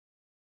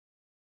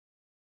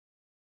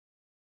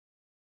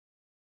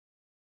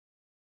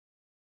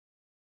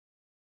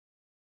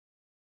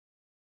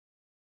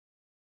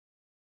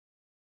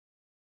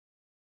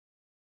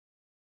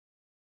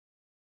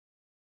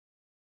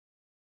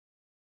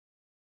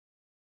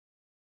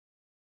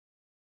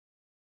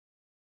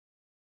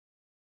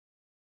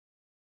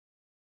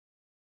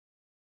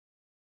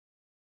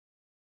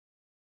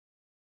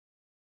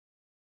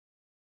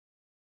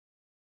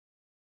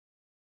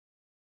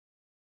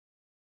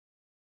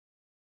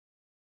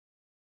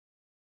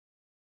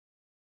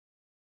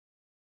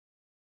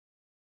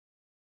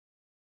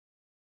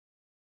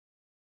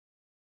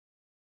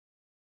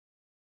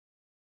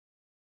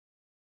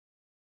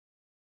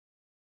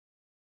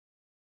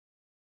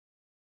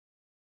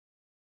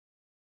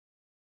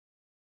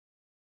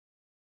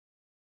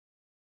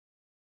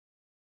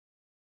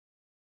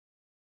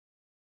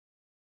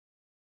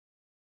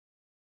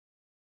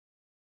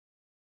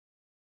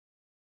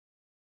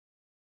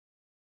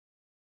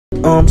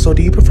So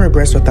do you prefer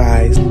breasts or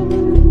thighs?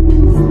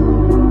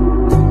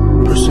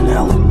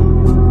 Personality.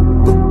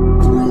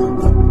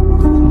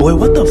 Boy,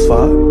 what the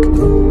fuck?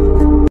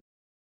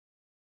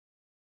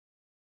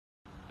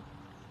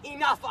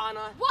 Enough,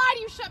 Anna. Why do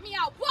you shut me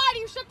out? Why do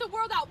you shut the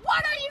world out?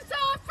 What are you so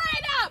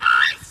afraid of?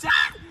 I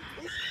said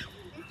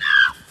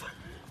enough!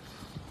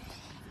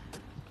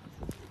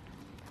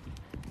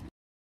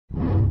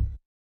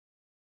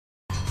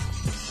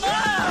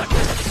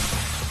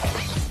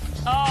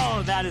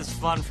 Oh, that is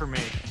fun for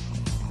me.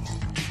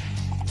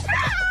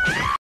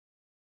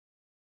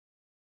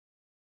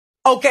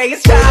 Okay,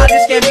 it's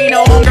childish, can't be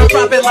no longer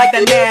drop it like the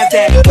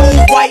NASDAQ.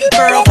 Move white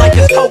girls like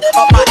this coke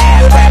up my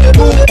ass crack.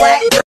 Move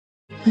black girls.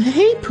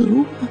 Hey,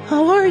 Pooh,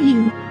 how are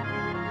you?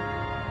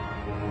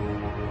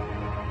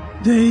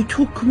 They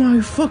took my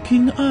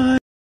fucking eye.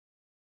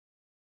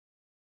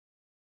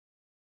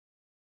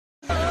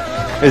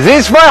 Is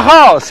this my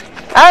house?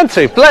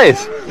 Answer,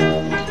 please.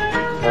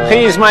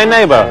 He is my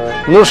neighbor,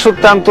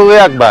 Nursultan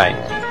Tuliakbai.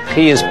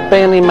 He is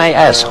paining my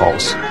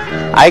assholes.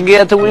 I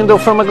get a window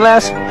from a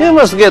glass, he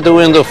must get a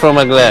window from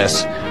a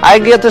glass. I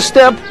get a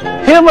step,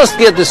 he must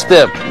get a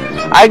step.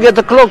 I get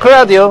a clock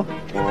radio,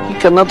 he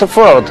cannot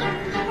afford.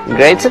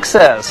 Great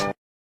success.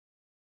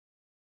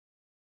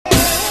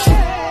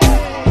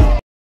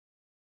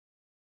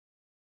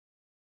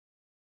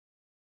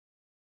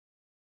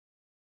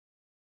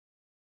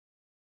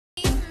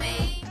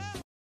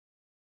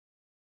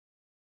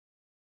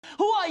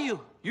 Who are you?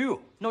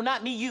 You. No,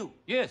 not me, you.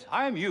 Yes,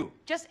 I am you.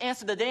 Just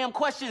answer the damn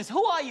questions.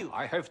 Who are you?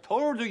 I have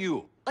told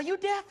you. Are you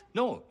deaf?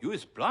 No, you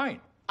is blind.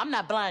 I'm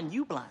not blind,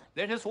 you blind.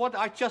 That is what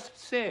I just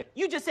said.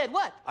 You just said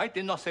what? I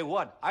did not say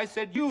what. I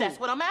said you. That's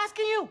what I'm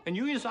asking you. And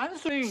you is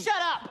answering.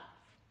 Shut up.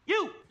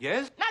 You.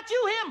 Yes? Not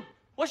you, him.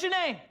 What's your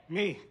name?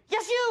 Me.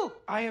 Yes, you.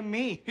 I am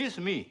me. He's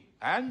me.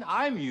 And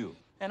I'm you.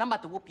 And I'm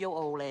about to whoop your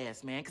old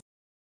ass, man.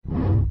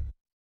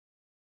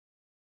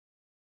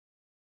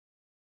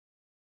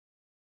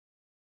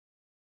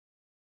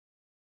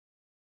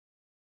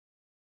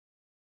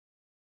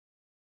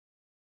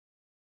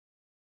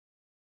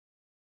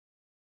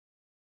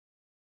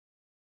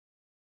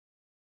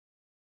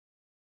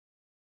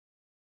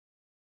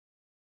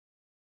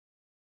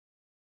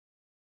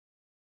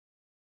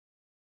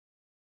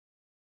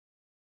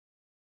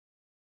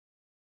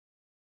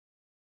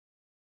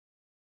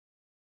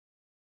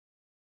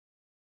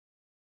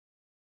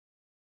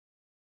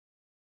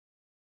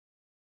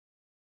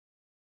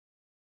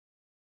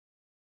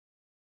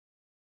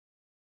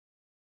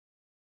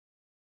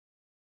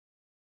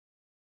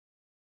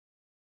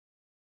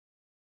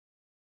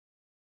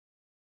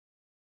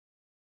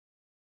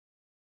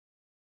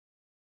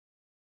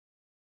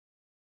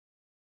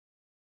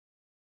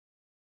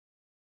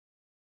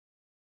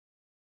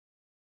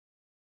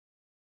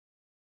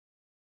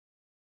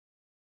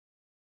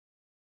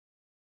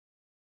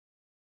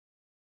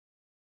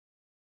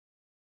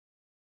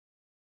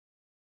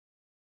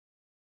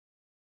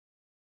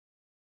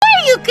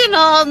 You can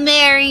all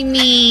marry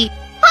me.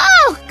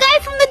 Oh, guy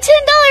from the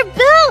 $10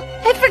 bill.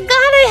 I forgot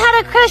I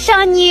had a crush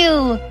on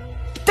you.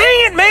 Dang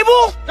it,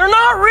 Mabel! They're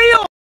not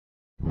real!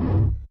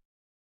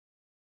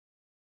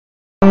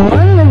 I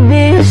wanna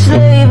be a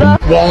slave. I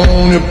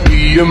wanna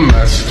be a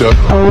master.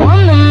 I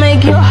wanna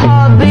make your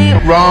heart beat.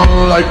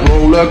 Run like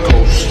roller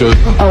coasters.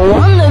 I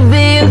wanna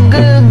be a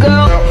good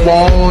girl. I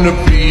wanna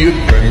be a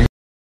friend.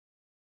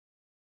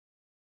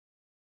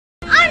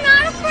 I'm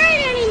not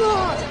afraid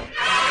anymore.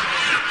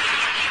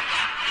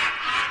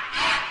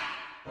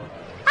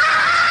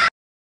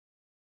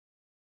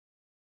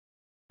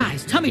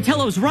 Guys, Tummy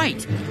Tello's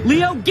right.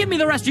 Leo, give me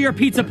the rest of your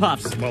pizza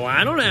puffs. Well,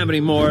 I don't have any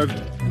more.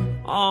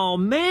 Oh,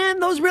 man,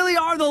 those really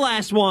are the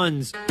last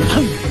ones.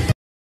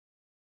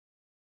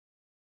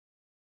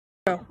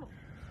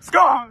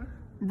 Scott,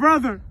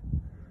 brother,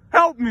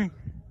 help me.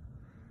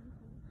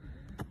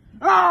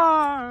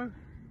 Ah!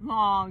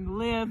 Long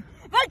live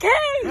the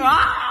king!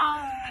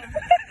 Ah!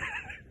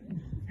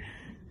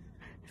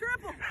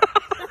 Triple!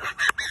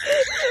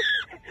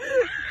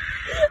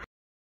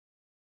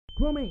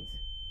 Gromit,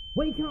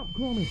 wake up,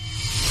 Gromit.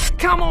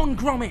 Come on,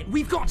 Gromit,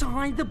 we've got to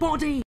hide the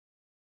body.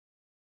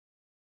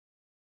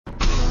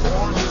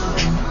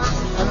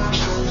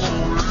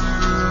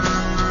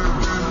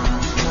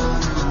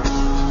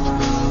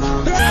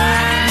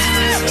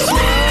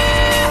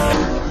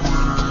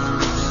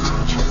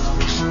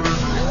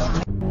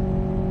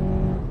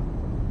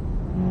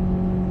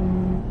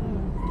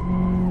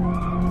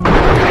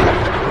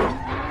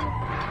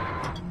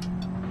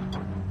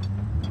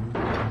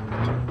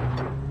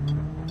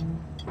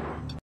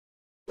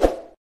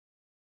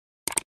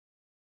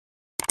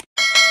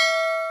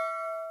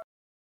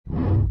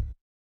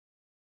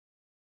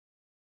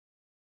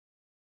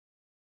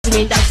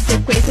 Me dá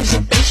sequência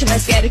de peixe,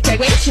 mas quero que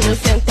aguente no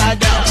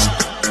sentadão.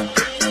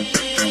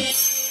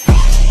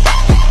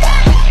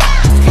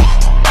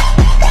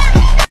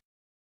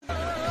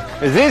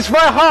 Is this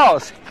my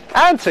house?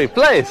 Answer,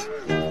 please.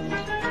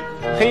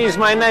 He is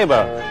my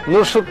neighbor,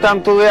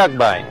 Nursultan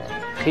Tuliakbai.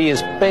 He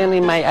is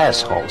paining my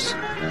assholes.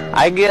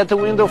 I get a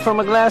window from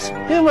a glass,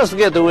 he must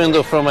get a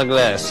window from a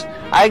glass.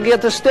 I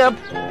get the step,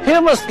 he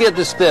must get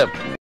the step.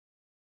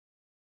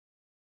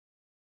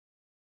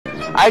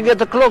 I get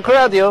the clock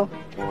radio,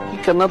 he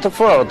cannot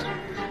afford.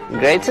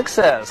 Great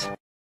success.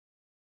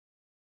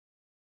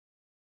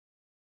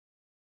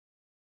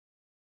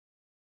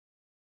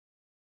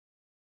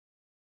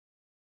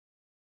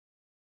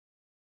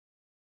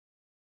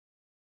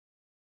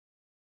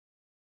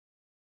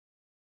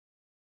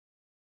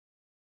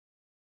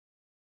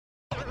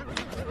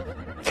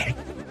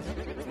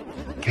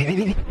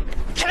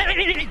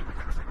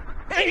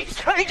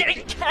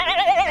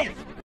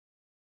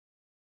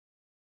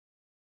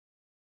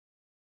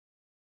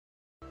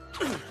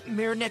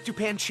 Marinette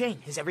Dupan Ching,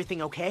 is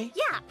everything okay?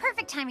 Yeah,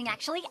 perfect timing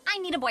actually. I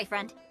need a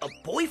boyfriend. A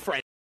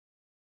boyfriend?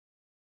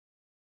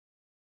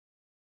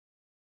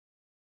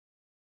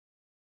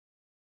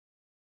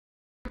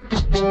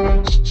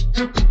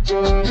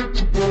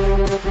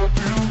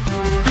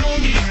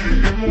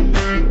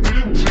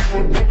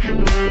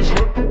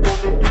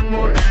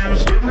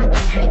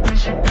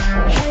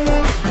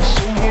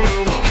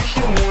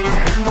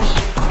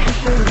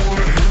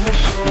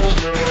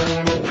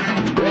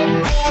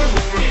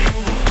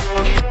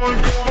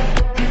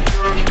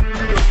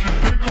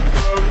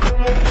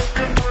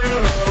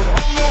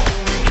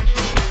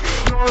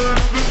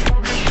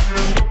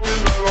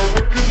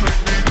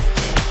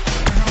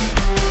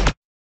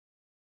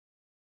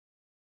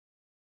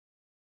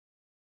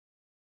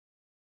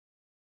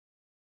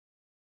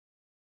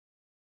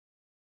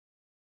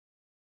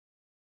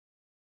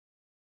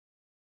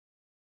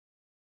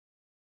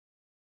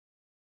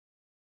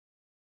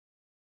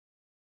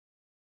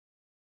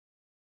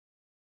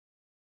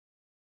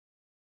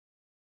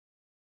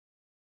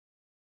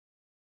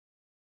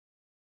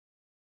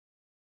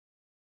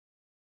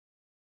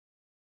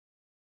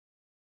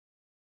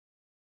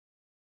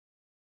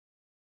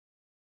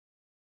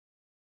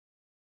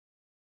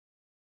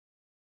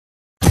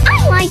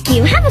 I like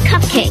you, have a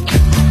cupcake.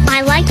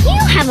 I like you,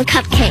 have a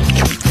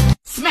cupcake.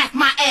 Smack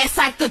my ass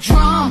like the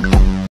drum.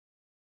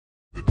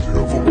 The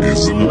devil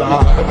is a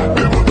lie.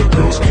 Them other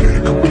girls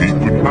can't compete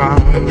with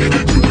mine. You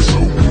do it so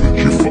good,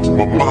 you fuck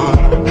my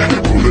mind.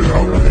 You pull it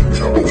out and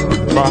you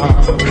open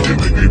mine. You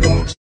make me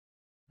want.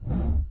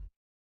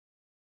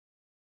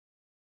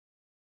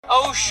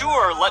 Oh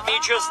sure, let me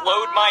just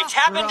load my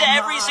tap into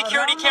every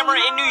security camera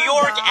in New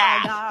York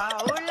app.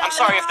 I'm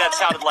sorry if that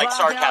sounded like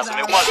sarcasm,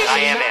 it wasn't, I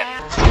am in.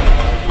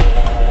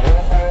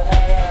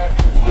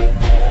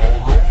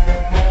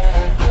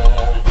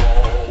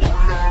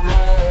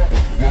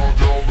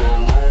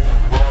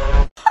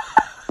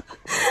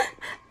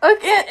 I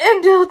can't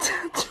handle it.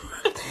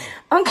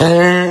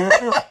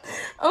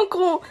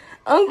 Uncle,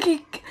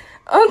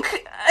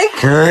 I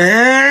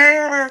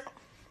can't.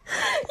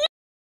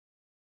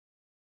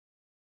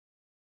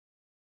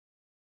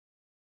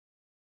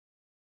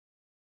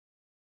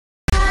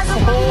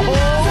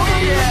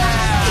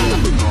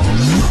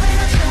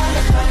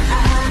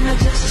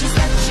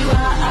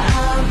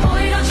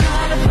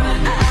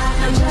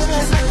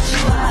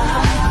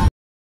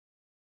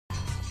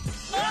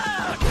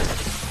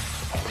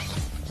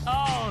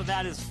 Oh,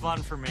 that is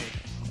fun for me.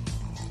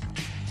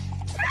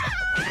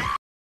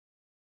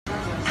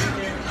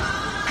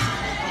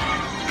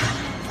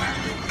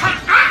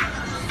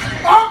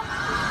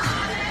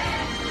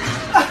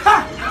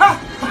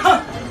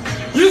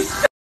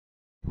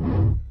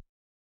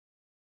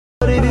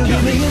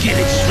 Get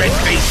it, straight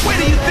face. Where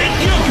do you think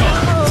you're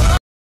going?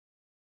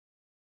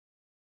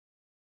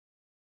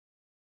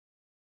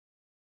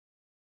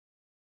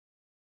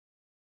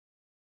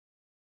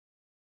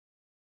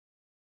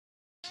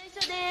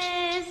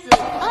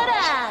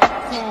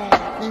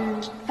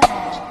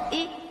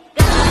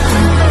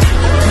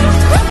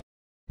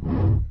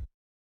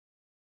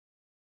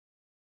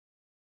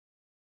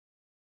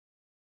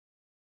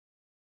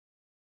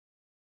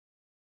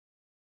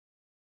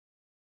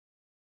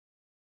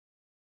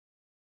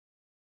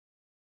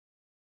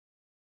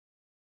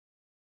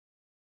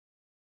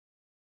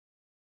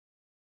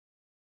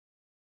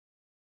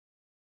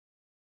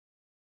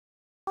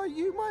 Are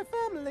you my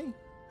family?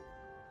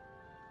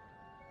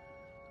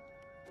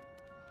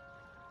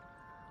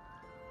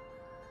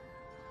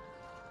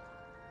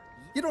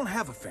 You don't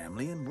have a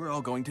family, and we're all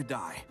going to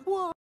die.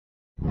 What?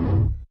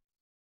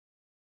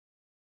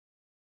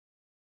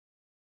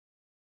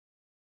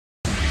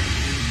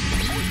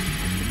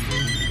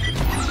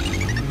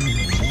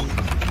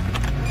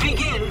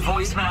 Begin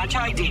voice match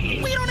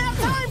ID. We don't have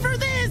time for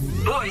this!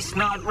 Voice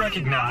not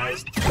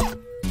recognized.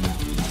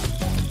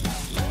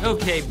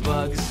 Okay,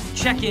 Bugs.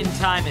 Check-in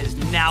time is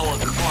now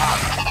o'clock.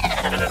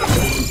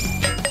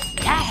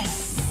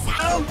 Yes!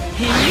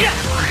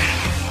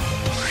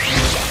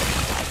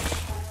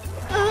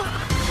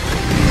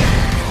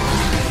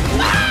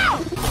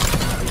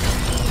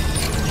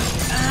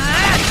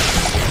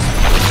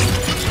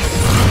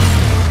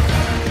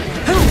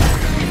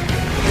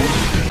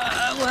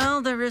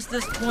 Well, there is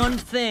this one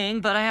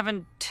thing, but I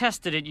haven't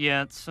tested it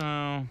yet,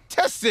 so...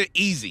 Tests are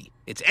easy.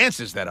 It's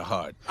answers that are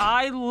hard.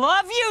 I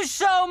love you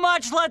so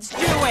much, let's do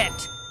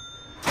it!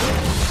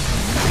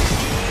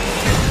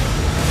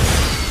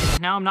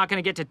 Now I'm not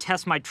gonna get to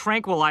test my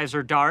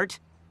tranquilizer dart.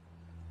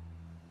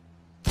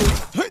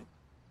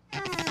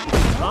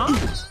 Huh?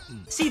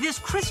 See, this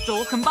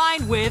crystal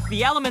combined with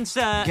the elements,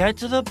 Get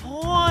to the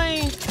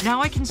point!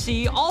 Now I can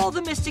see all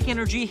the mystic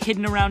energy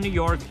hidden around New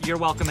York. You're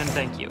welcome and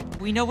thank you.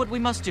 We know what we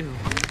must do.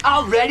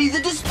 I'll ready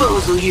the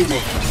disposal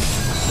unit.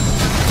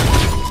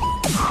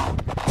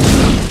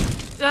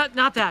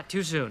 Not that,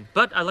 too soon.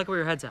 But I like where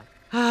your head's at.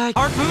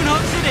 Harpoon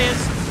hooks it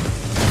is.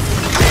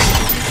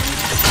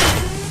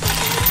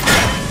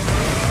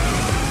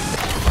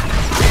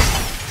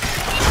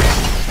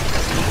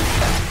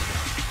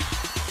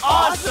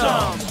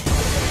 Awesome!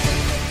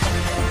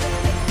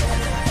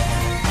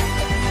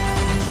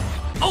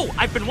 Oh,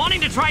 I've been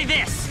wanting to try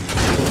this.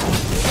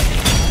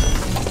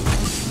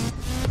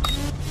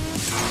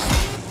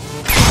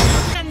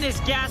 Send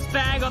this gas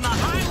bag on the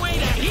highway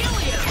to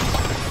helium.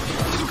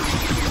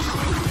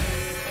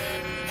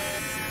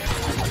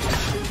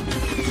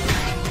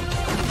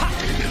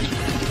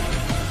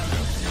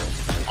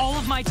 All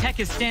of my tech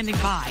is standing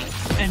by,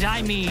 and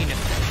I mean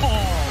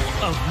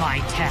all of my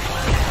tech.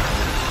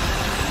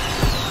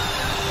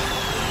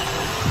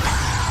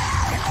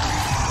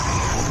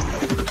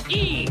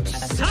 Eat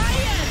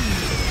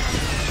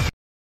science!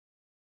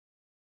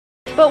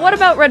 But what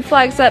about red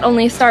flags that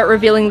only start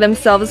revealing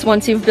themselves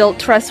once you've built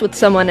trust with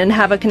someone and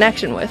have a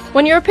connection with?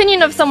 When your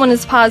opinion of someone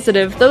is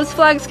positive, those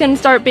flags can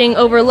start being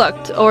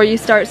overlooked, or you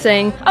start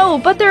saying, "Oh,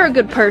 but they're a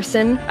good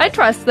person. I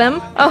trust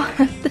them. Oh,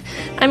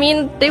 I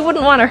mean, they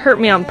wouldn't want to hurt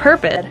me on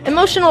purpose."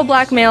 Emotional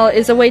blackmail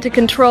is a way to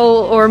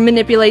control or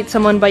manipulate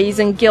someone by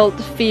using guilt,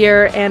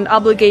 fear, and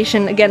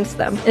obligation against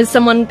them. Is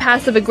someone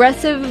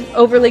passive-aggressive,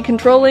 overly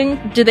controlling?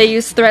 Do they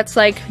use threats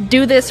like,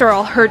 "Do this or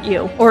I'll hurt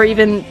you," or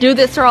even, "Do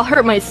this or I'll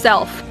hurt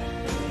myself"?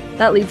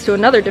 That leads to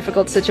another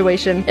difficult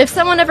situation. If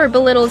someone ever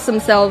belittles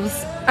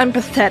themselves, "I'm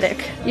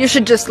pathetic. You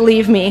should just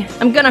leave me.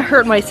 I'm gonna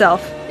hurt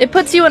myself." It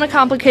puts you in a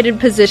complicated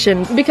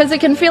position, because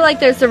it can feel like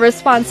there's a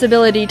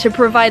responsibility to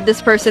provide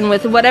this person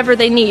with whatever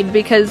they need,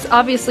 because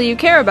obviously you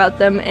care about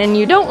them and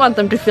you don't want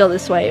them to feel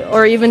this way,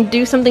 or even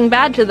do something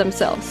bad to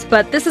themselves.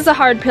 But this is a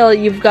hard pill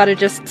you've gotta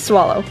just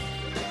swallow.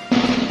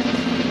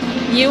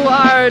 You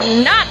are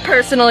not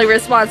personally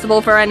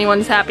responsible for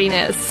anyone's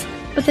happiness.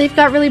 But they've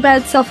got really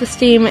bad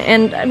self-esteem,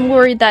 and I'm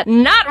worried that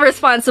not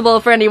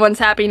responsible for anyone's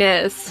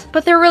happiness.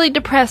 But they're really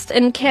depressed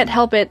and can't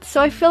help it, so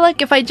I feel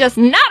like if I just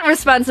not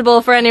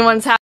responsible for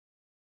anyone's happiness.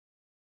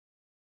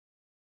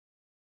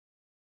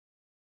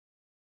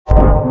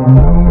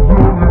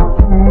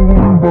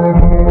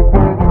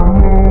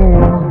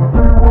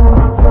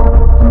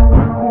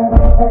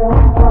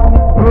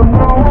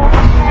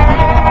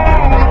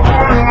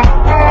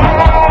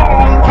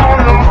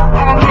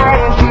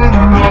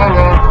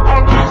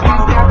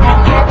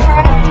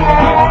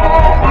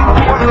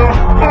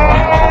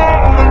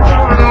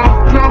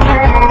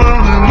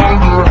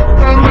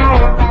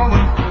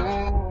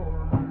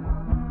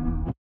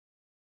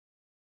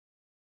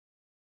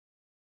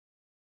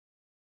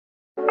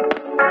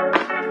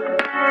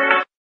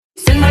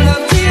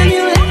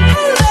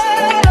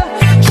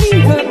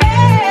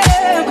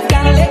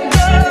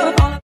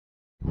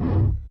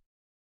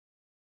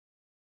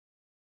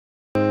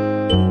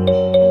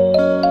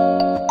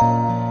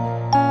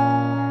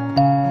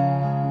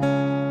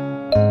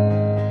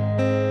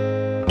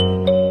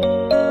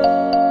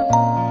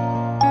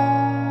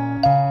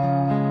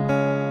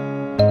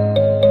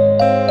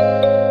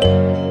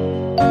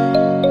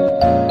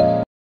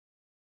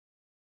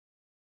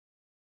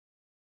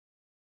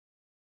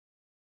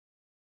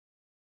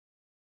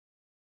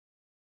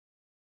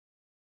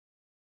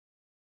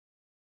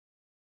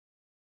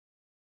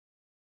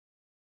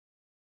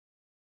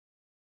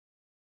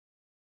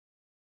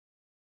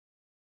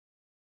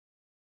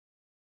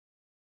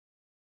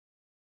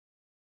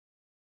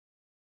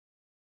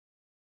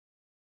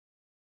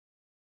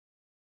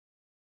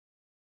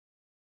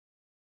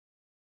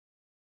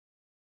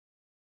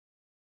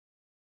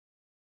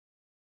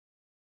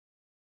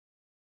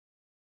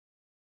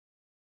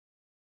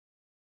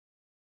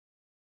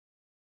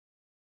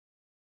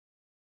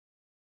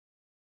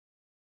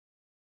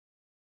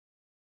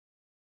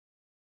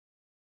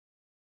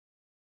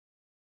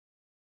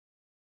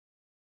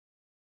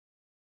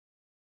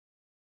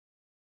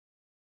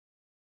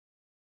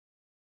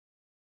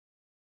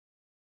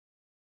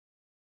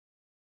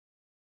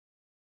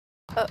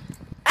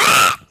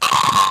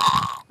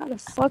 How the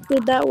fuck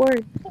did that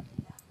work?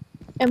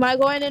 Am I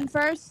going in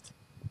first?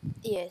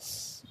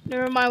 Yes.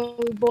 Never mind,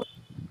 we both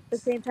at the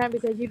same time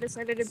because you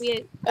decided to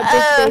be a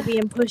bitch baby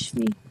and push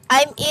me.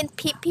 I'm in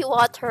pee-pee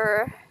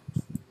water.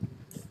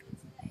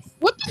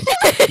 What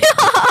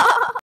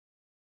the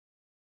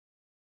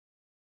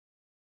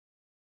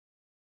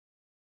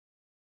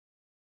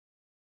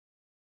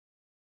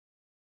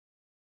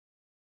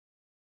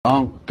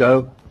Can't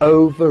go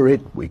over it,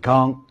 we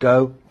can't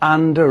go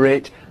under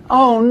it.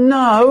 Oh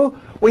no,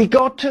 we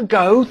got to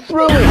go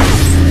through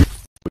it.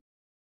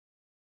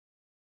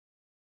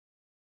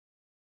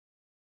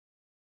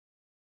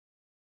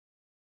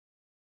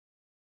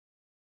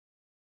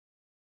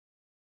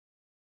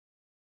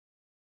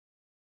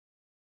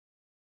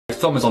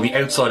 thumb is on the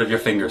outside of your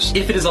fingers.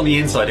 If it is on the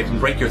inside, it can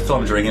break your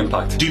thumb during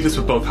impact. Do this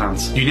with both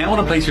hands. You now want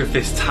to place your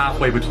fists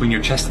halfway between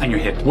your chest and your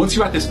hip. Once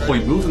you're at this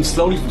point, move them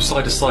slowly from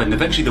side to side, and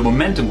eventually the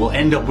momentum will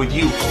end up with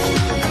you.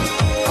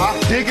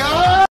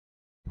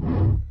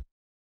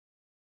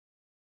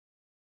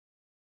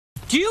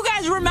 Do you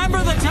guys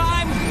remember the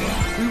time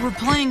we were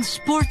playing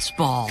sports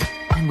ball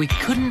and we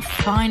couldn't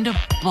find a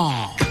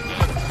ball?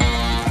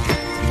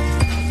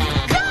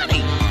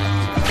 Johnny!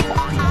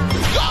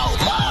 Go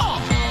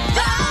ball!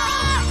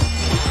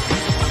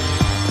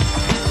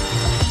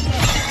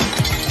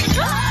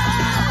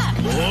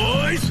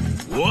 Boys,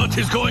 what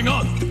is going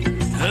on?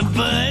 Have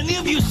any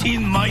of you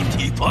seen my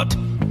teapot?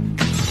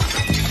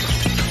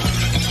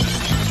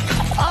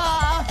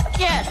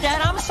 Yeah,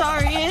 Dad, I'm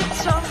sorry.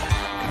 It's,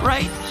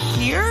 right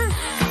here?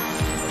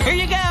 Here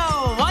you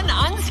go! One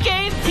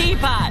unscathed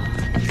teapot!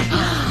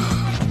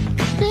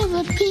 There's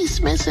a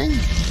piece missing.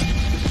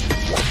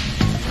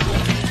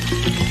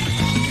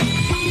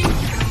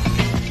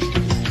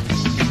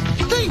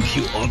 Thank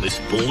you,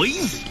 honest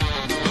boys.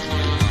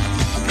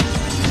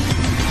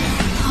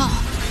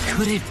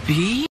 Could it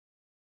be?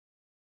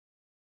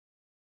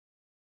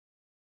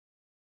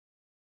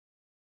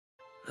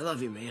 I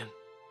love you, man.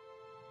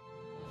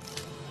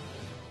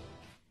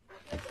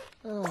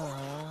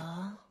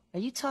 Aww. Are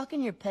you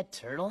talking your pet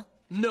turtle?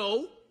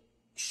 No.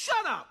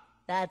 Shut up.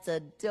 That's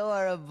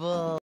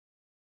adorable.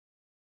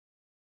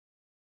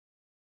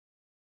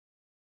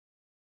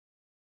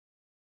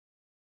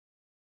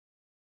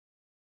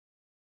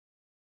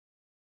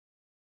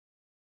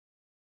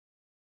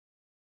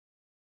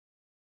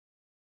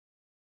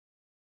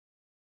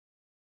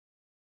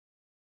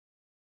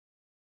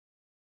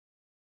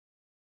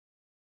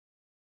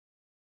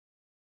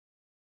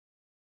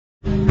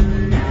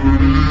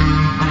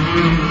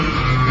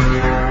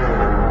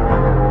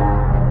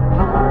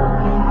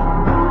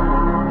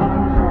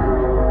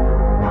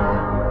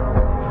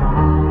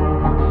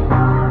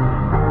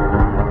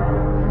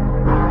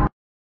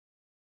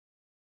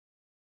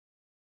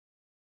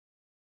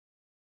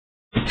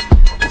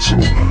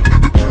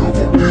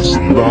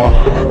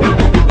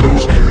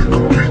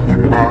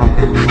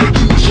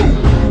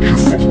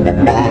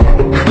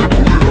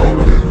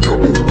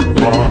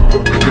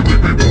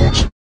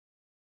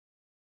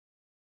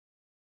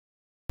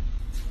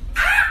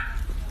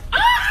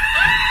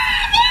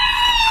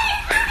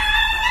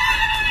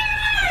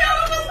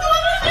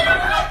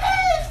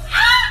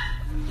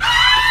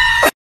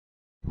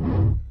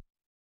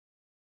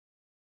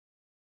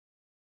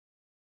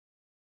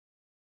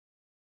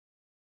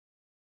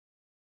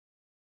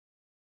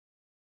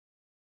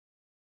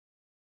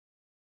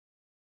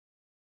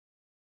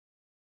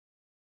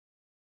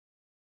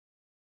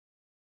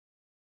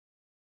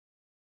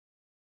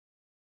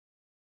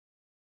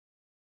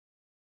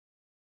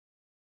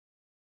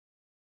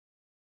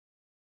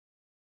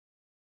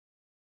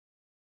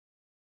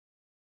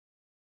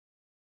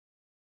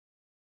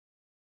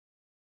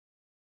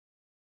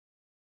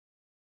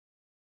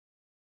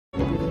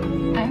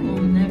 I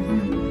will never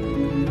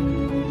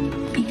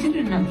be good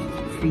enough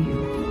for you.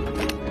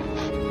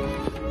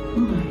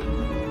 Will I?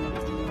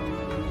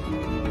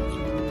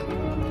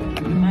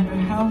 No matter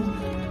how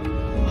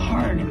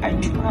hard I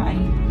try.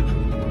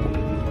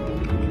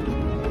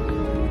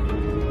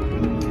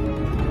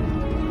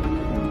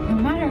 No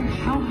matter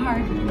how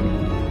hard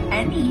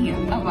any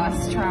of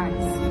us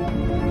tries.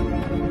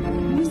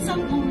 Musa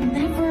will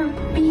never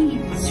be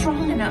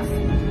strong enough.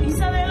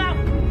 Isabella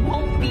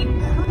won't be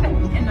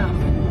perfect enough.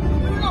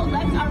 Bruno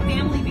left our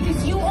family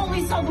because you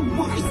only saw the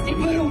worst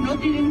in him. Bruno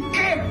didn't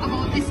care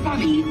about this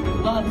family. He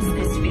loves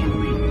this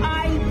family.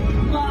 I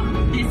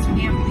love this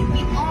family.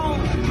 We all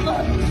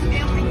love this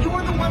family.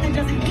 You're the one that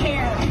doesn't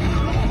care.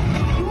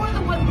 You're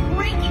the one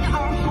breaking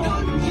our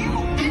home. You,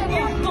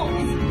 Miracle,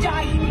 is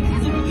dying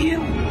because of you.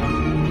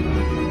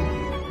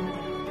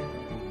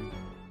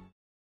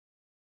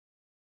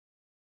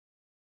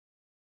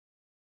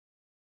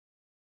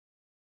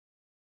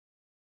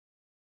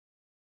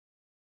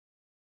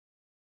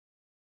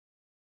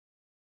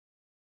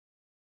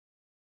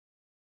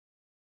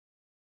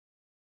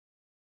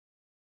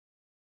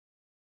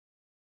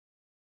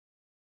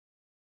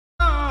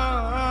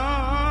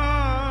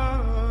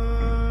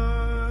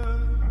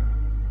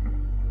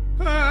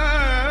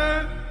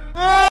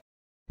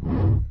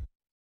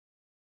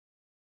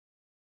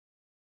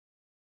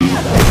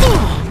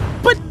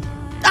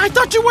 I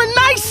thought you were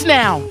nice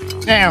now!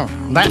 Oh,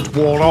 that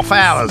wore off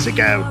hours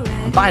ago.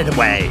 And by the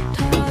way,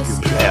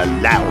 you play a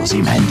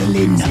lousy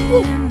mandolin.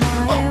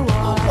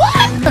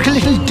 What? Look a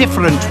little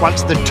different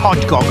once the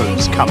Todd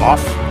goggles come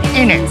off,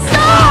 innit?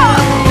 Stop!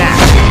 Now.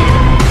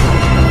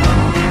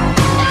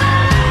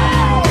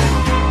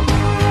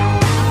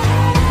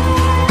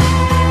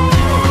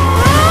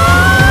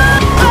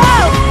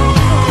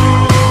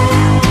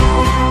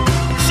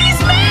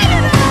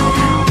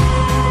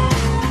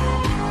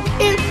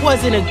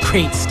 Wasn't a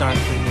great start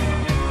for me.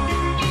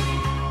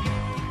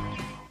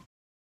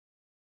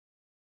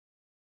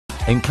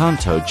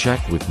 Encanto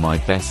check with my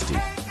bestie.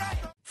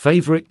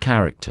 Favorite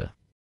character?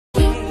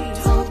 He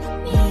told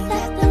me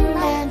that the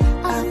man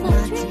of my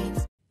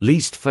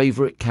Least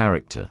favorite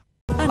character.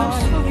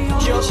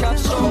 Just have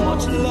so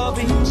much love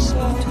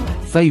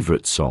inside.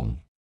 Favorite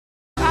song.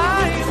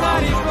 Why did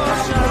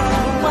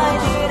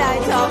I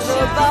talk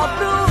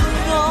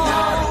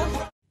about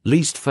Bruno?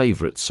 Least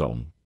favorite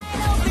song.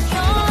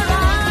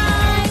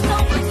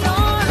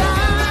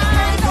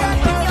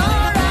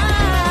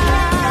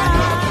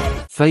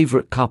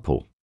 Favorite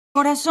couple.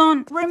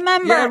 Corazon,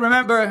 remember. Yeah,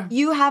 remember.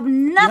 You have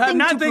nothing,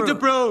 to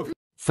prove.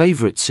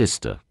 Favorite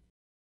sister.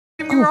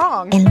 Don't get me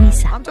wrong.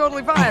 Elisa, I'm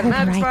totally fine.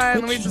 Matt's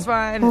fine. Luisa's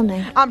fine.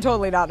 I'm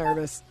totally not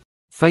nervous.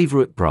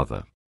 Favorite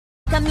brother.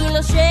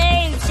 Camilo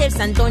shapes.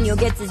 Antonio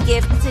gets his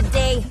gift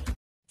today.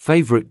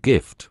 Favorite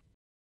gift.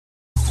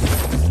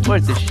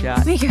 Worth a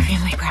shot. Make your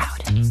family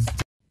proud.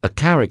 A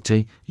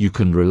character you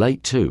can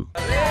relate to.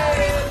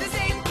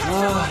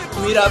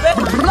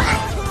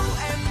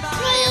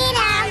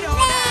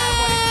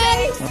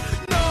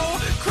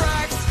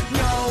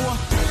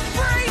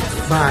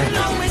 Bye.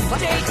 No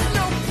mistakes,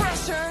 no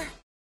pressure.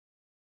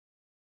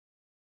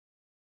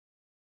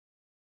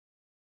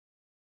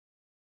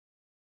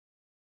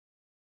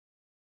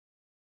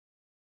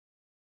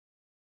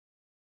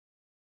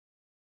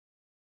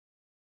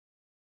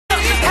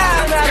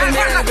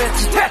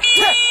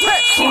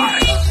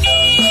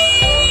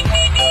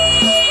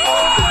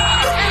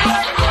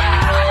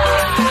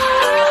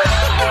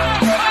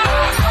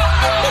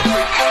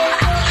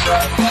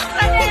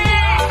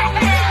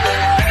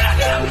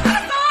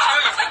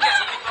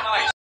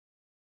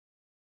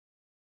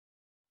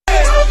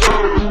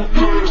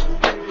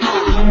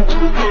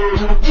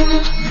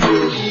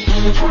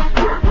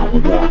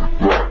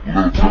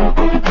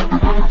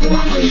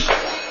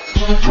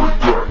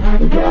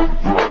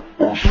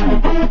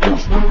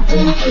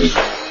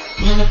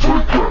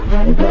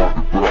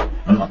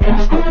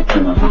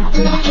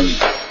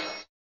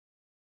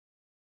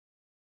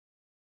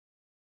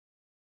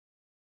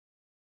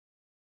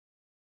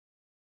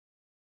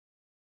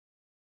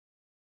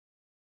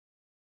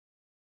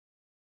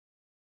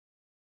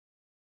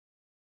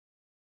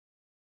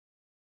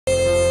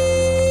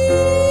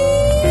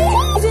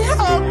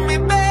 Help me,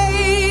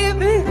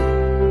 baby.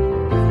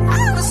 I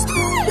was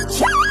still a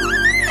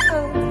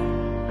child.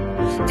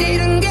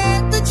 Didn't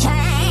get the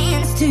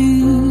chance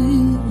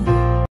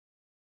to.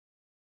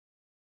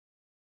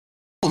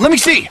 Let me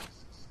see.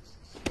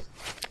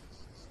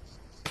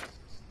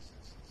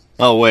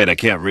 Oh, wait, I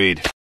can't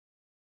read.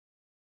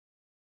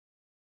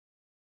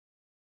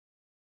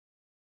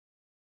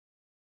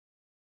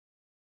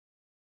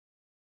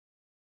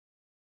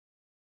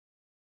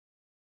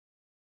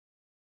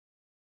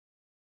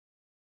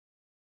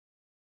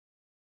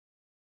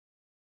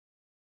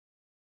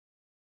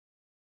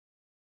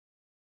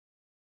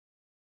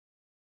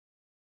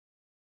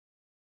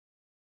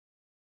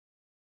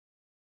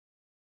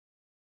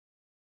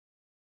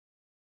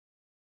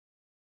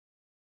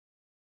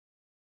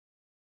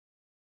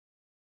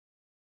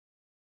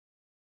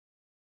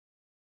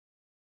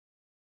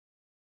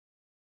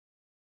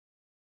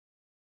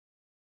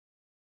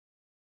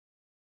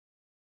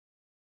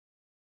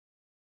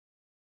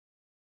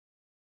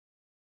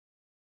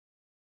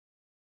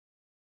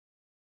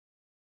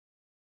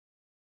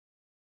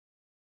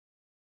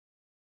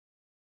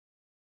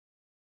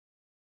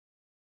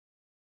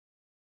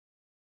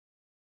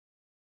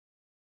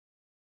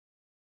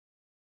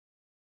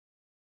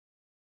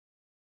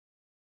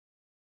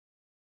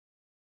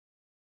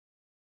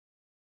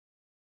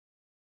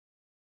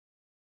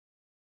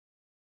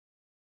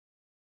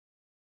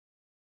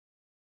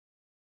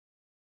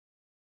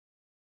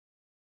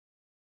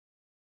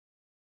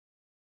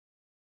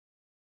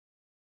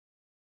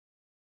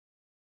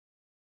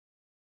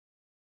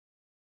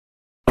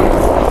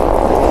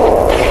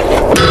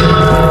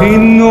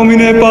 In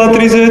nomine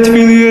Patris et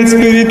Filii et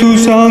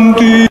Spiritus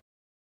Sancti.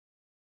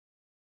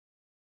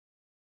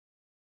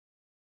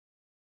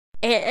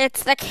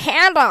 It's the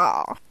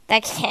candle. The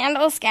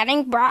candle's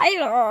getting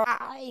brighter.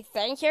 I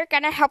think you're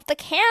gonna help the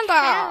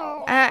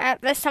candle.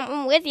 There's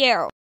someone with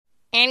you.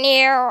 And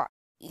you're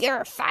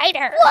a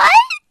fighter. What?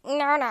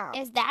 No.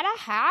 Is that a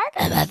hug?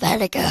 I'm a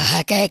Vatican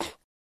hugging.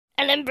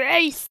 An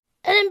embrace.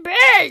 An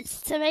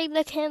embrace. To make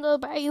the candle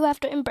bright, you have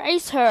to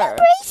embrace her.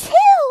 Embrace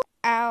who?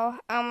 Oh,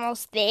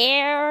 almost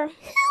there. Who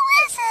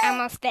is it?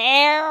 Almost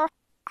there.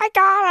 I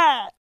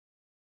got it.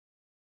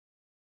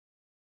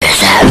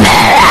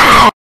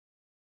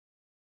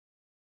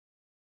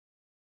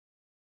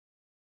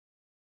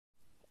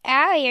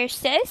 Oh, your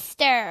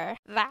sister.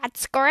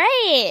 That's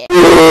great.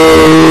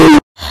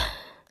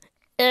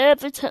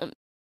 Every time.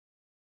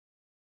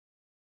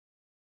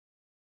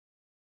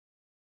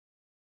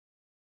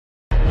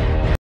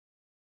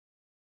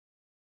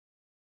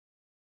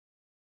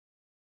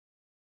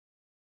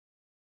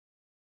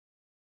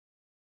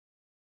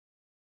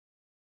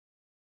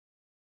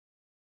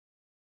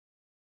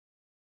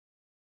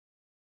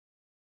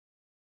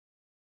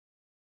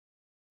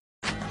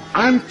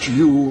 Aren't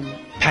you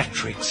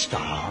Patrick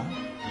Starr?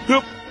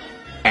 Yep.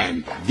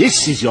 And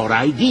this is your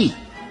ID?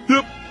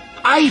 Yep.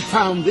 I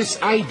found this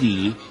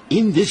ID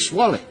in this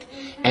wallet.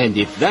 And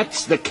if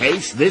that's the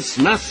case, this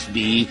must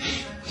be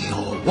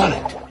your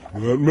wallet.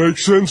 That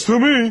makes sense to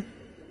me.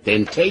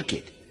 Then take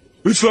it.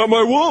 It's not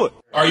my wallet.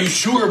 Are you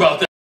sure about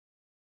that?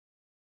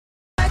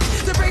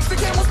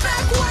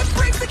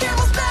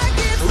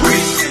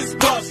 Reese's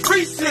Puffs,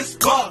 Reese's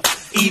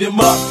Puffs. Eat 'em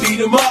up, beat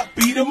 'em up,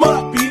 beat 'em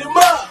up, beat 'em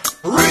up.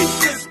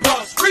 Reese's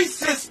Puffs,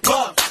 Reese's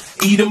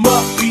Puffs. Eat 'em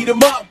up, beat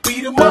 'em up,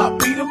 beat 'em up,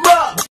 beat 'em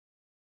up.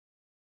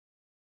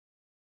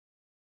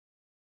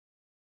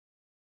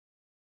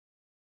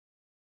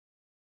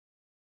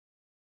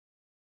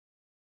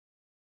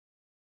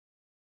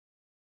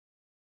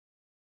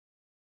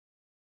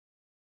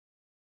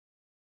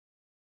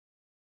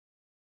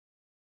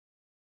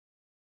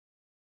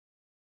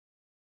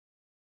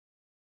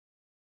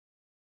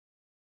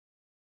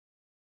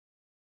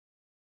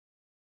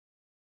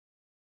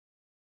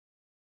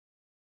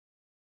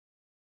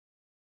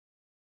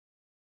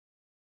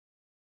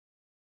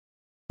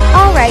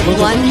 Alright,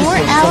 one more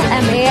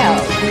LMAO.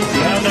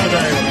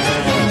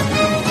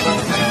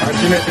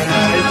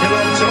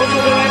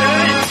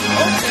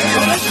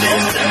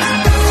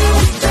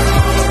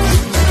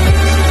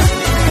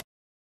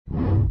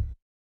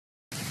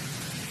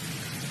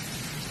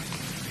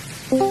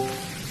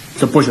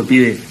 Esto es pollo,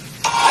 pibe.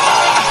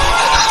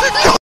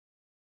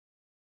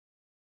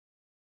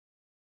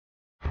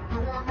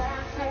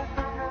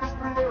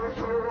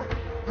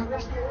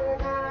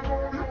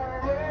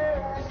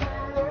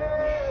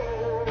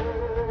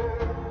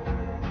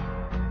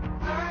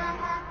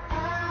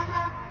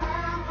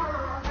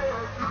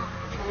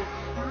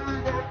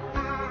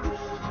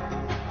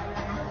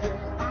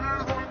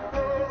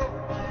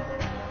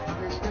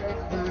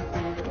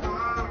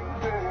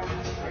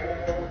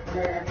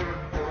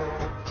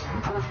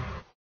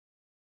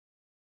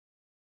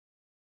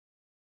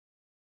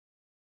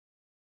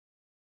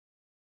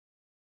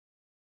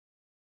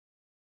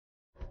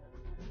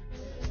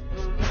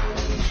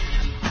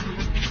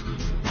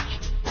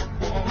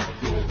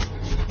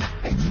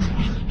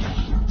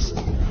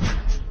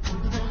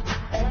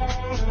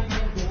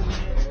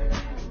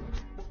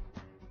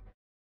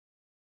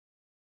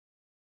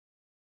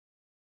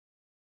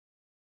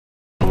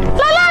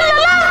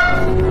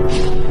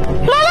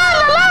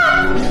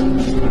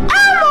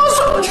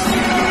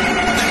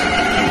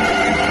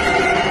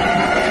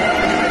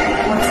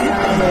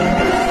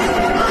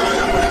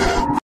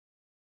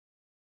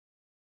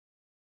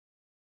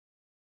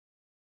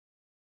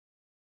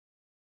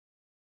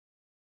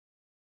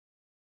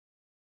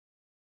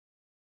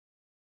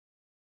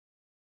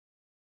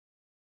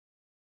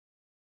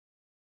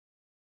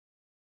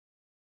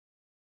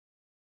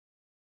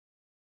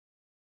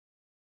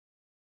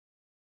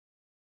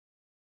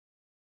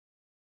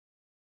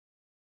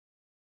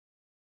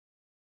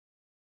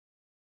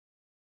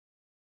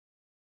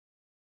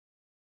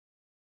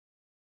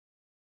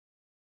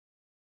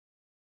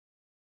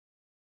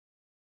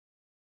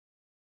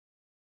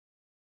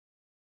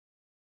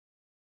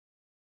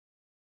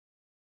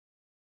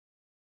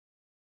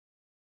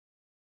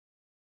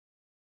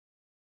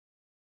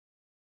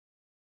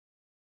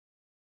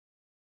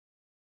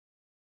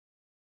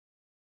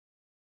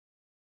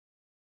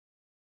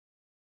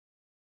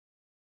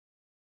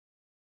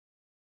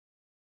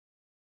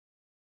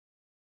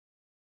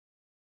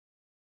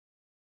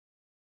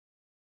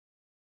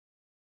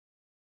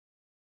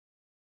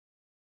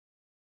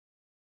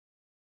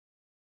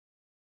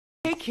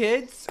 Hey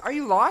kids, are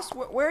you lost?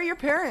 Where are your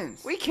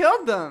parents? We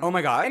killed them. Oh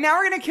my god. And now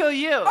we're gonna kill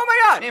you. Oh my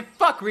god. Man,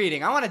 fuck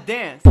reading. I wanna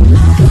dance.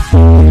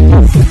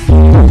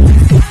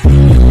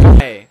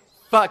 Hey,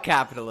 fuck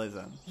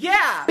capitalism.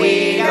 Yeah.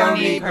 We don't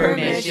need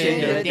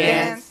permission to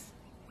dance.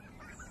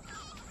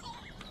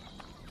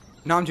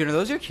 Nam June, are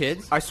those your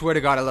kids? I swear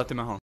to god I left them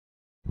at home.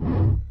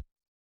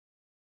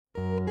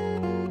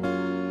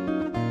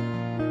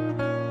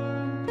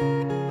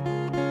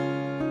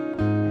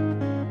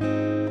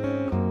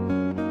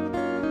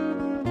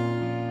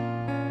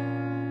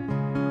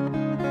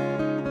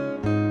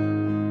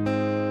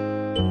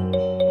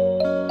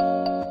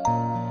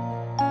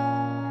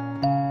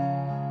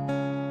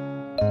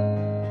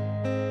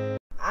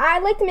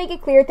 I'd like to make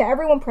it clear to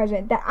everyone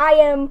present that I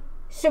am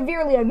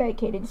severely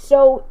unmedicated,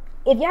 so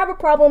if you have a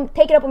problem,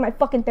 take it up with my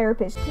fucking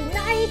therapist.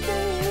 Tonight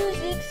the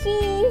music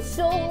seems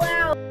so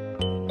loud.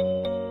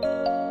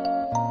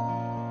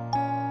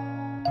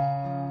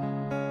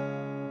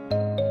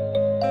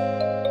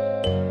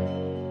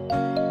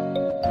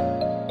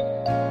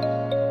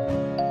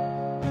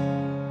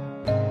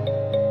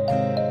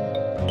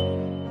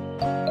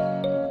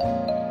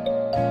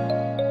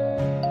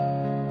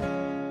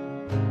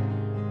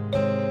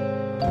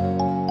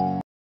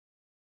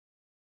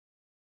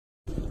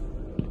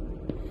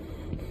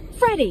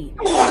 Freddy,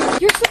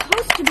 you're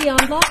supposed to be on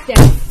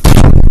lockdown.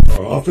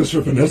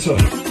 Officer Vanessa.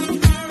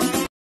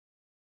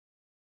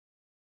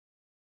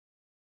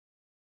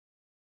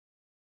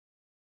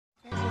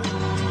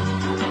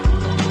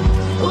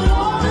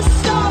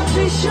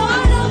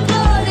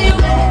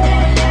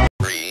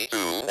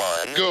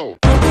 Go.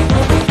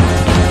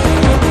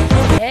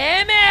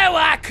 てめえ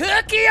はク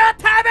ッキーを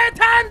食べ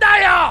たんだ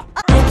よ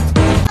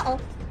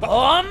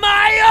お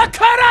前を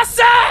殺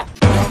すあ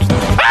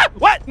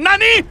What?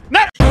 何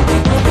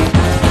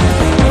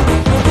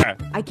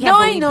can't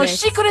believe no, this.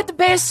 시크릿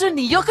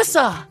베이스니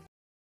여기서.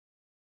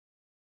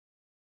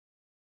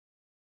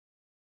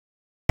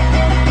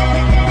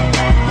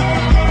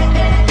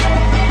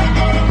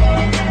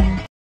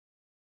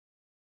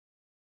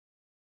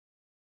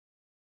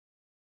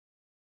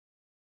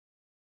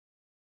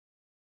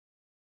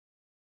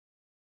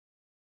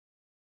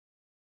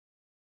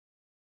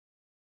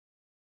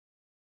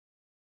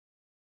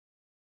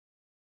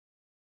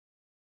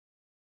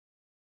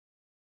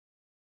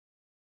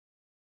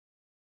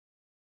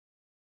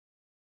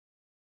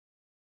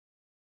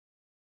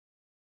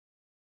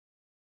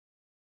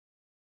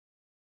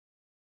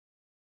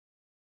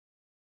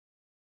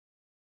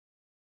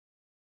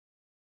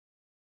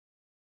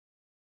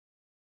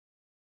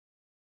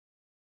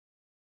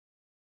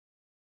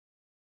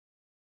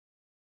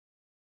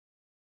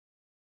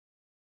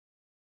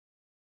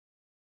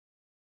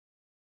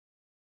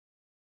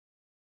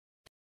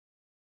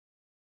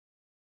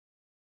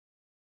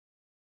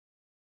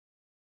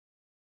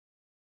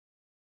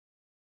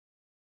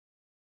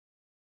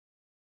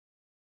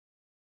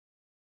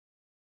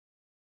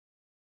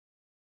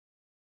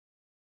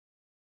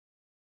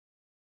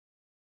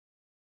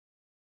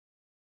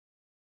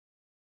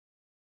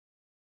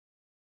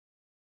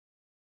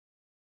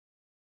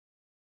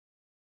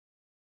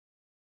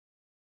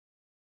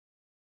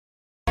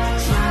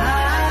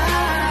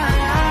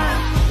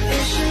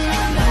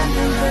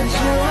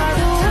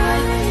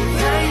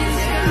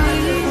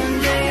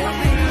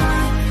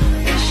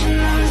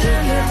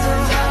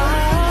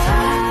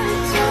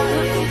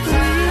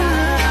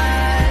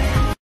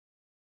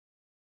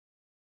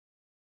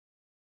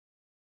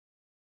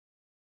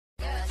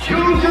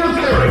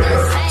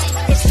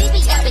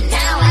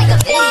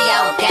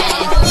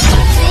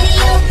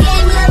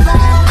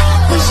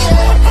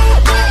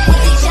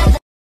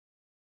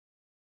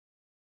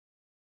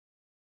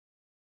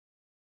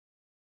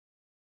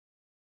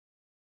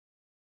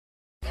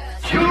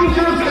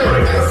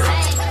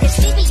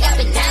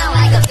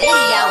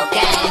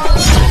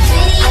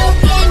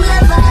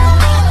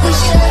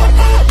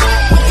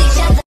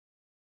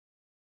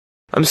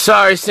 I'm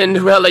sorry,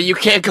 Cinderella, you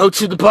can't go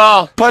to the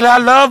ball. But I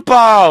love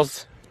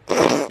balls!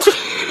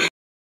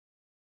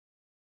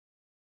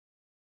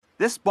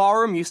 This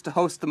ballroom used to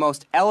host the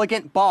most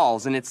elegant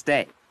balls in its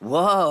day.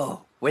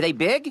 Whoa, were they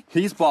big?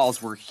 These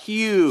balls were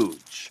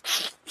huge.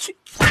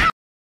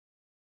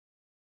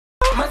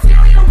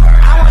 Material girl,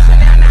 I want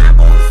Chanel 9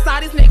 boots. Saw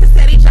these niggas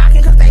steady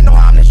jocking cause they know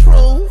I'm the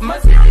truth.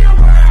 Material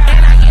girl,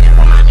 and I get it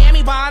from my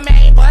Miami bar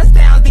main. Bust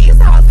down, these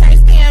hoes can't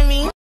stand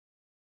me.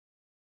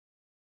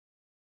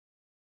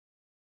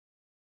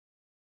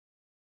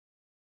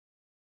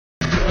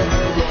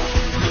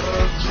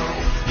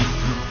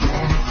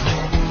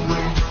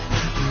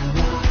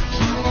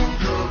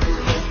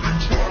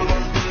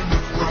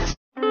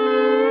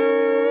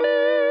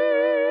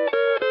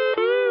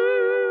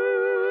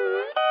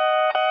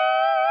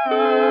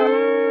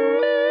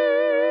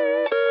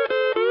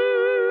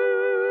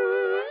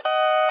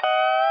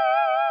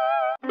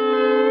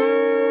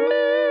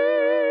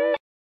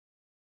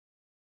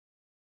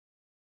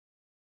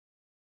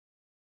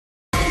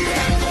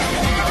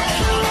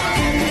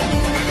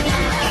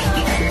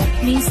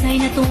 Minsa'y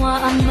natuwa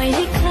ang may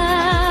likha,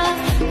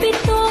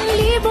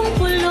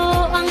 7,000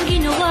 pulo ang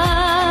ginawa.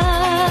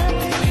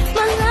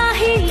 Mga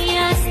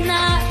hiyas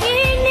na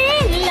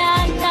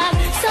inilatag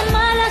sa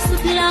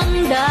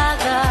malasudlang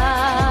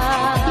dagat.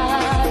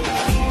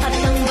 At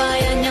ang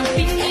bayan niyang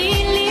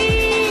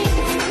pinili,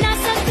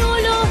 nasa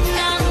dulo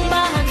ng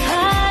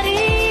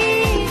bahaghari.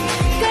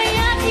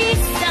 Kaya't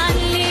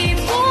 1,000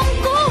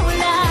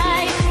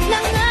 kulay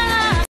lang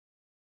ang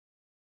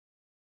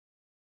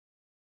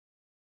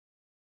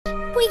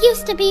We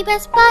used to be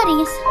best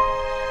buddies,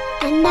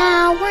 and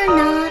now we're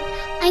not.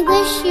 I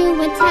wish you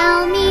would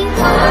tell me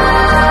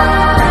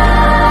why.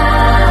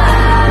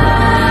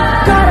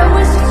 God, I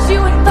wish that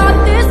you had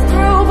thought this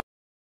through.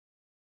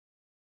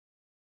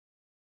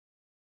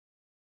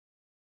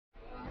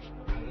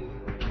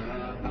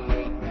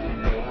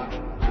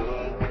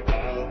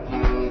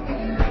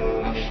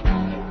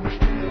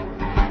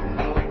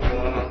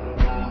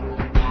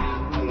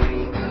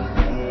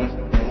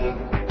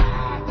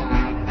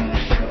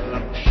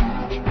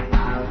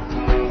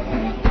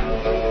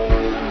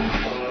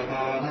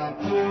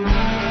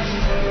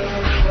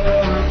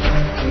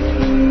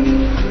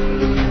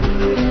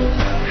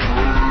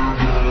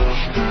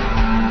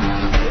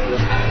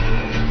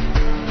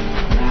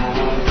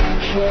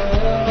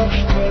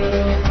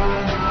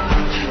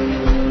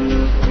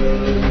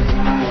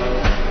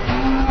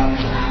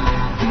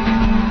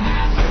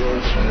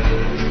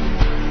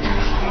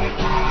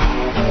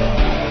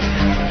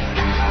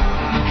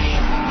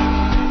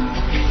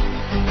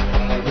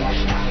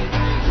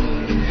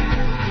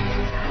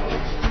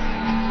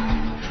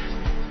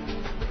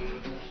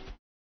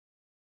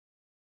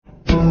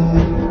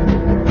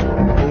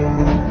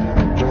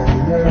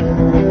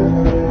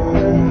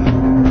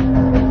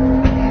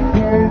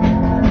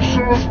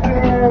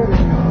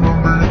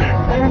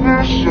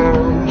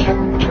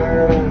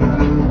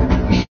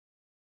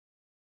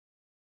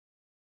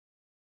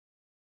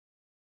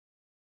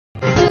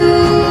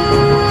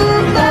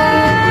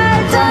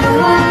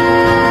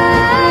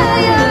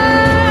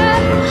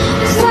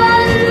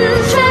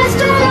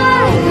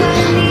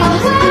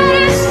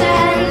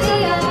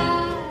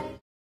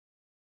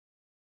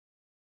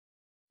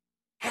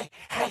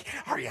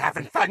 you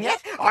having fun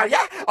yet? Are ya?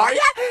 Are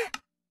ya?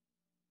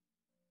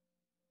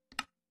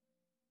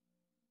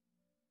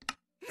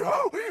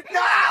 No!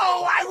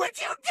 No! Why would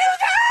you do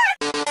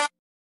that?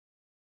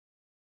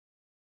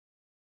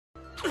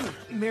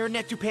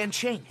 Marinette Dupin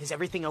Chain, is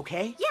everything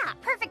okay? Yeah,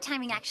 perfect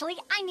timing actually.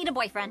 I need a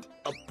boyfriend.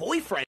 A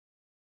boyfriend?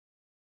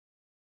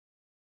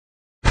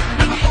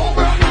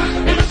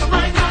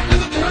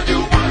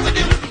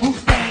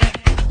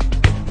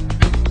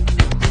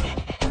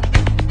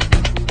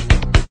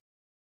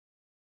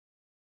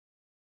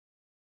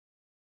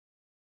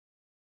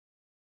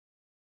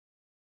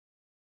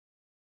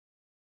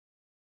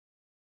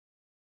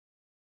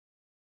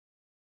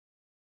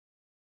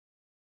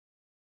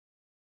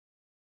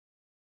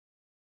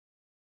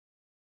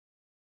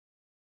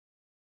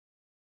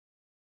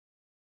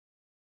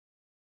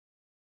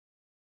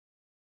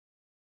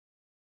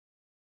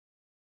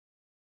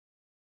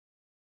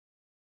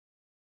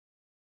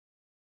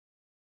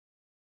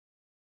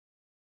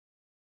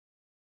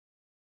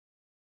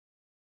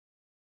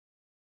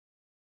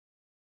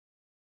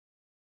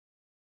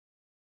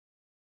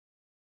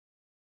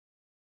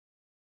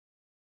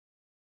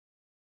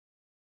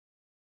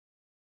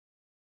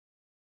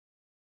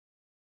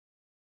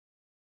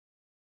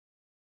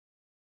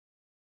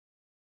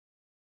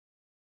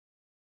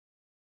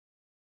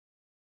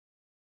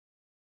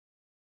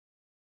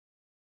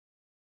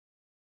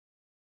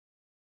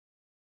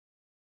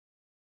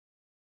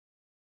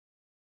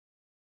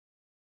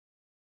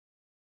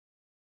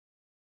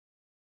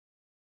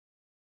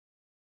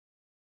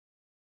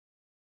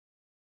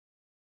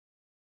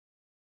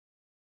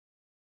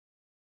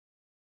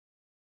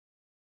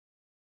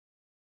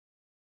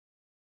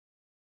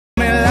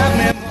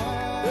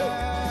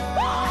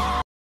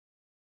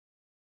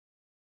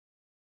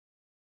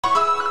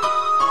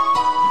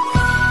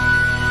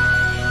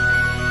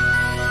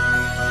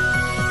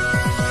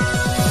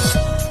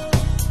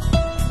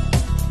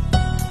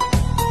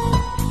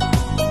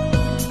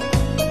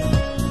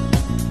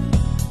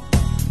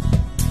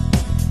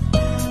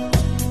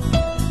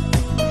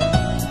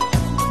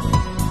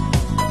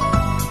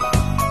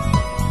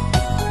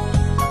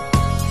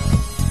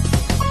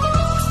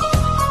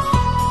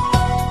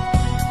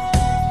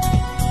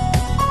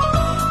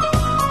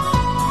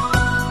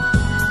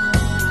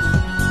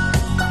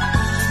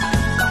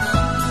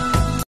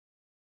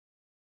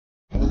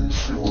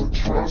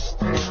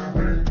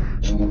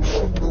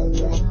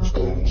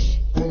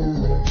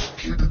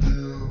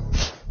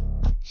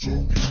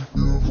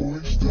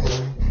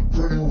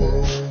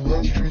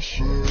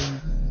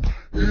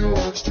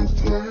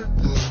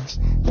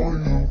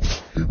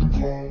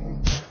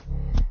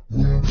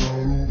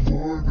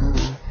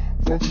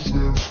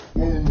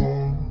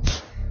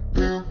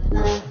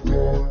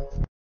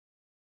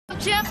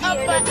 Jump up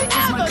an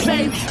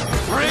elevator.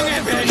 Bring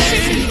it,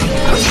 baby!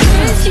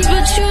 Fancy,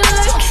 but you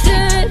like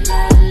that.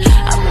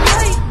 I'm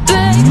right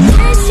back.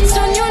 Fancy's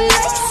on your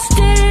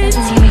nightstand.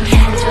 We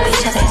can't do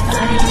each other's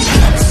bodies.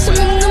 Some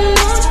in the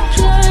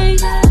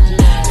moonlight.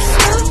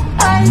 Blue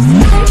eyes,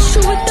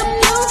 picture with the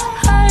blue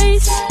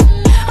eyes.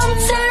 I'm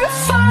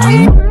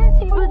terrified.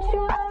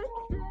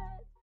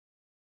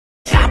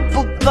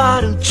 Apple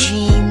bottom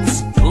jeans,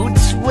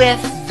 boots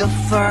with the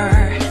fur.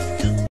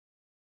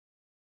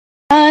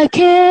 I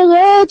can't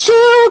let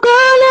you go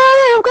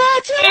now. I've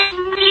got you.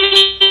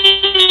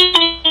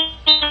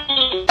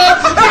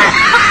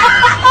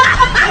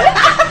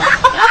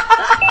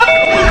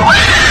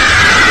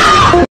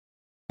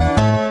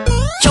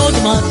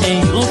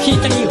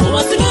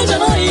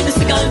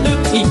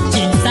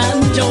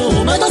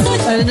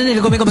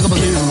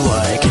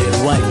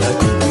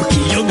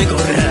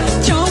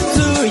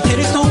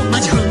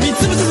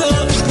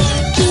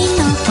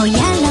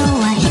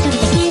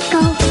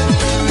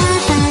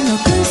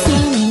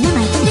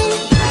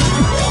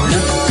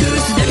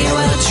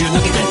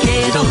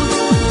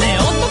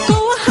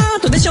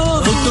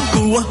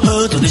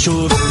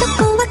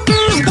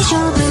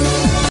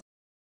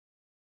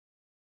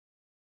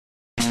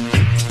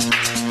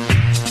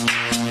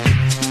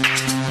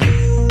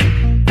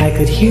 I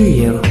could hear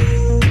you.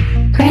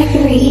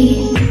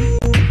 Gregory,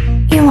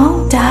 you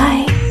won't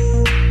die.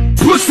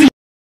 Pussy!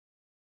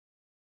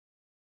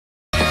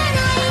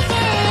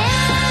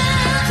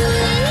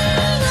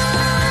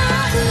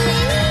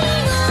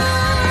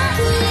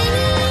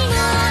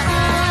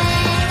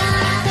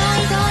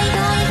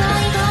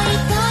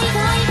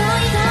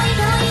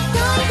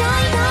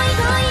 Die.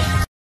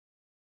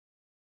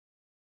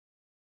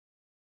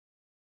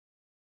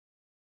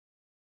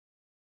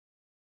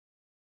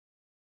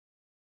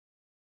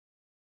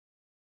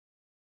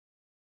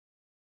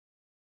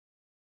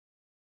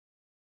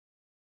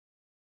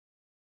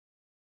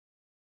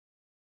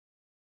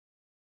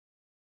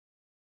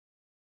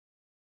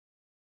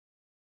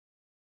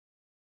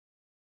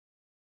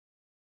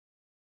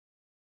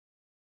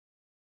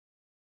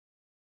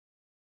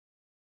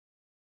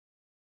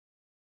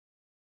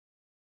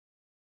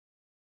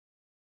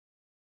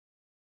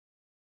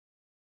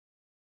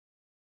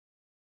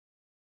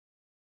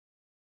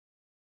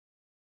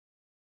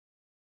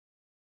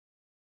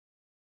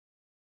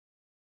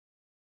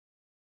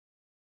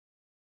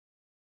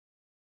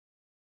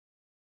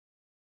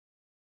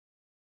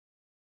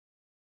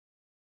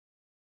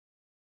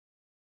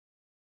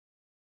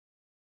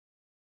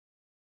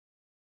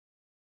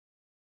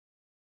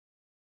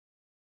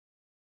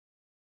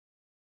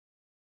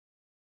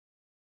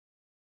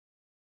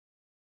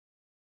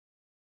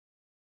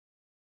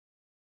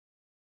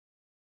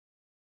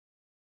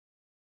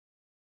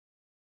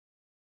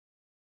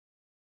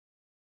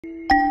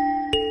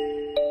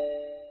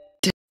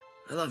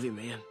 I love you,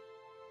 man.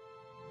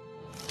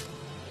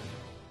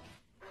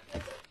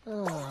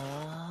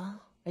 Aww.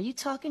 Are you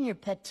talking your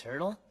pet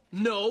turtle?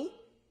 No.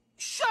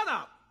 Shut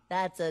up!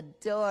 That's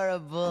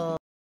adorable.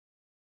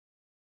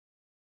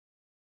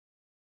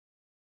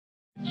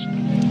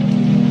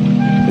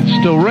 It's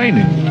still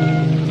raining.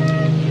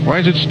 Why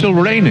is it still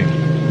raining?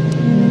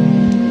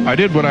 I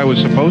did what I was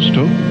supposed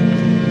to.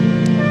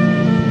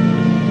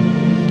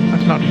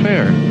 That's not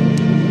fair.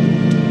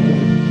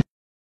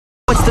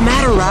 What's the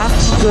matter, Raph?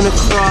 You gonna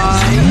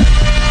cry?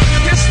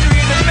 History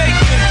in the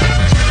making.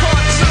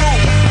 Part 2.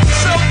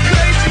 So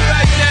crazy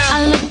right now.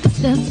 I look at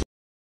this.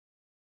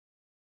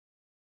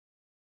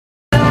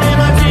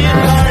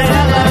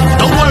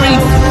 Don't worry,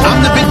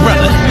 I'm the big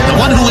brother, the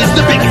one who is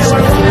the biggest.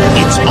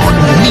 It's on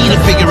me to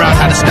figure out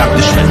how to stop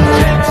the shrimp.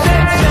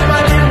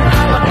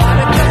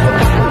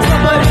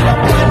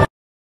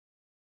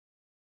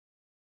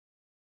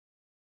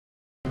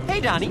 Hey,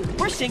 Donnie,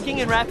 we're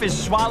sinking and Raph is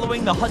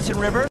swallowing the Hudson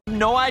River.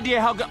 No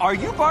idea how good. Are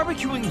you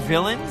barbecuing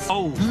villains?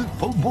 Oh,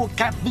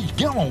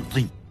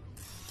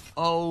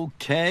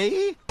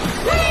 okay.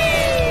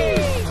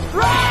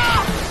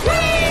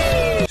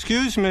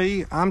 Excuse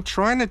me, I'm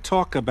trying to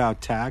talk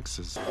about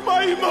taxes.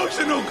 My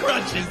emotional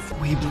crutches.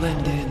 We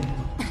blend in.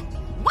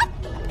 What?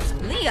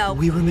 Leo.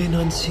 We remain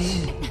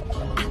unseen.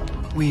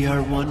 We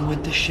are one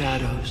with the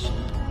shadows.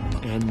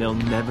 And they'll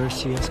never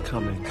see us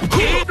coming.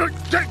 Give it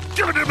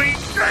to me!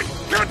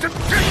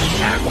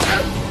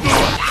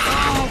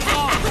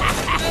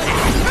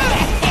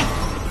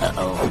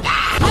 Uh-oh. I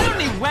don't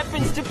need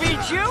weapons to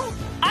beat you!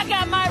 I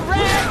got my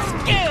rare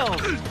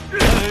skills!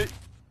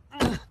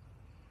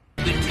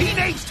 The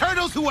Teenage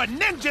Turtles who are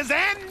ninjas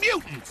and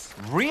mutants!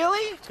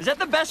 Really? Is that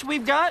the best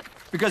we've got?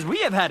 Because we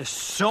have had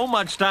so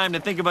much time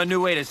to think of a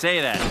new way to say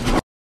that.